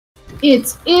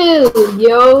It's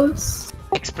Ilios.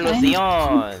 Explosion!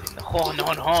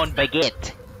 Hon,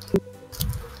 baguette!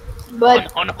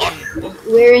 But Hon,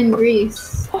 we're in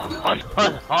Greece.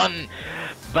 hon,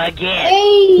 baguette!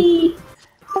 Hey!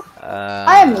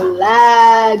 I'm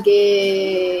lagging.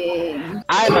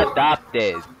 I'm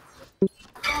adopted.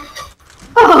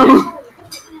 Oh,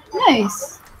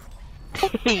 nice.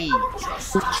 Hey!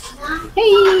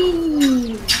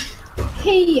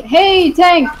 Hey,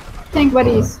 tank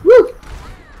buddies. Woo!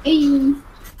 Hey,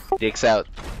 Dicks out.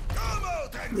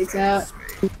 dicks out.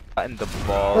 And the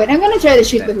ball. Wait, I'm gonna try to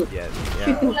shoot the hoop. Yes,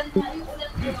 Shoot the yeah.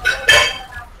 hoop.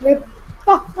 Rip.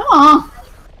 Oh, aw.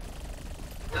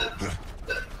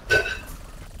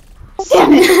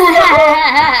 Damn it!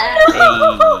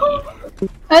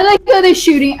 I like how they're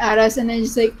shooting at us and then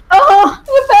just like, oh,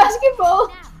 the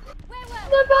basketball!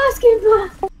 The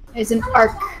basketball! It's an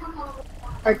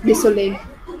arc du soleil.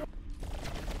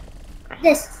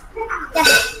 This.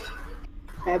 Yes.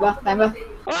 Kaya ba?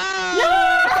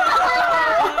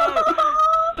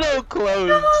 So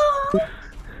close! That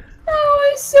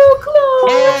was so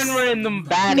close! And we're in the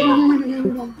body!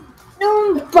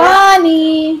 No,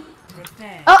 Bonnie!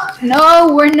 Oh,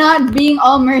 no, we're not being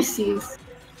all mercies.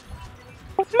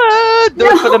 Do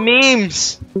it for the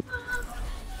memes!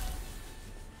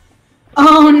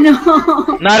 Oh no!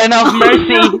 Not enough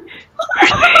mercy!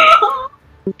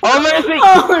 Oh mercy!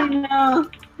 Oh no!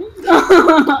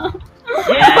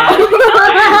 Yes!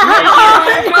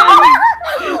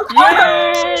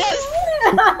 Yes!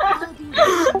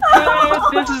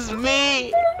 This is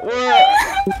me!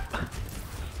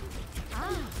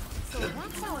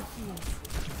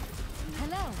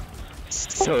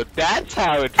 So that's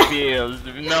how it feels.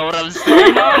 You know what I'm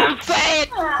saying?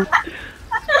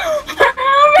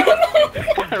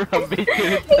 Harambe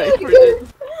didn't die for this.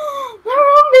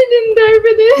 Harambe didn't die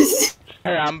for this.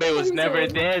 Harambe was never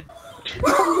dead.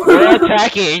 We're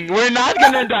attacking. We're not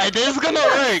gonna die. This is gonna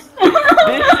work.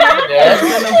 This shit is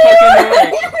gonna fucking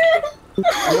work.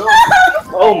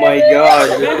 Oh my god.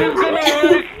 This is gonna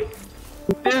work.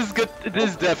 This is good. This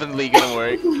is definitely gonna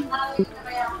work.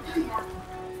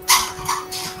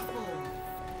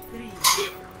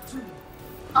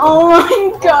 Oh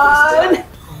my god!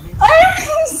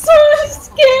 I'm so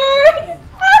scared!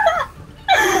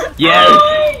 Yes! Oh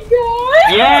my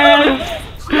god! Yes!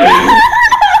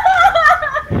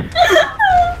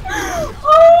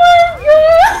 Oh my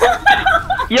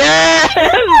god! Yes!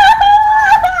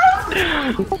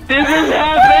 This is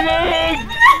happening!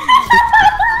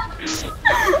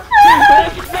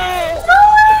 Let's go!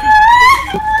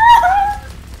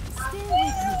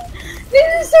 This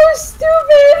is so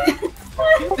stupid!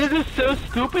 This is so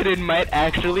stupid, it might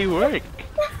actually work.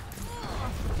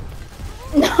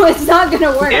 No, it's not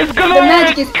gonna work. It's gonna the work!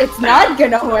 magic is, it's not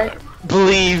gonna work.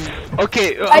 Believe.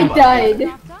 Okay. I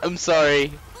died. I'm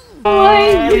sorry.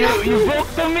 Why? You broke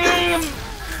the meme!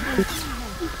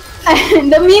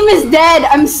 The meme is dead.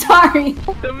 I'm sorry.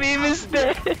 The meme is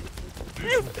dead.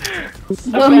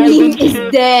 The meme is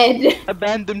dead.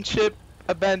 Abandoned ship.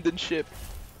 Abandoned ship.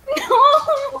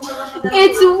 No,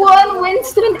 it's one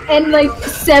Winston and like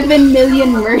 7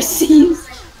 million mercies.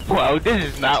 Wow, this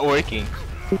is not working.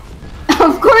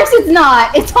 Of course it's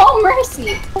not. It's all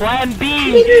mercy. Plan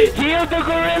B. Heal the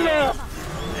gorilla.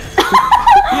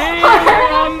 Heal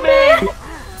Harambe.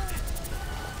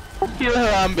 Heal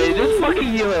Harambe. Just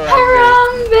fucking heal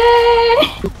Harambe.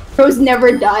 Harambe. Rose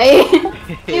never die.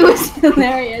 It was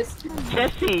hilarious.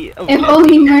 Jesse. Oh, If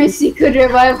only Mercy could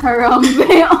revive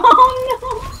Harambe. Oh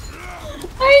no.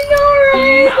 I know,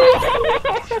 right?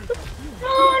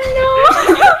 Oh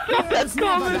no. That's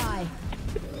coming.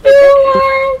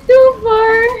 Too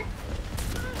far.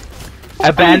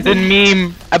 Abandon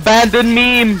meme. Abandon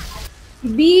meme.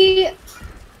 Be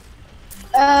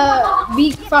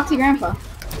Foxy Grandpa.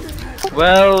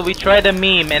 Well, we tried a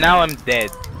meme and now I'm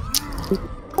dead.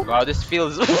 Wow, this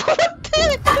feels. 3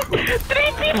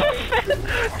 people fell.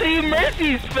 3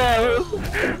 mercies fell.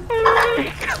 Oh my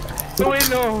god. Oh wait,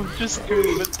 no, just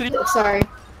 2, but 3. Oh, sorry.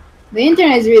 The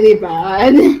internet is really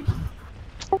bad.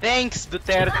 Thanks,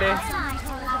 Duterte.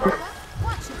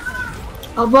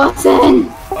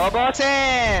 Oboten!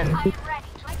 Oboten!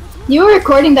 You were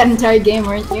recording that entire game,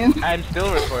 weren't you? I'm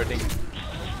still recording.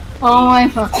 Oh my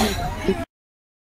fucking god.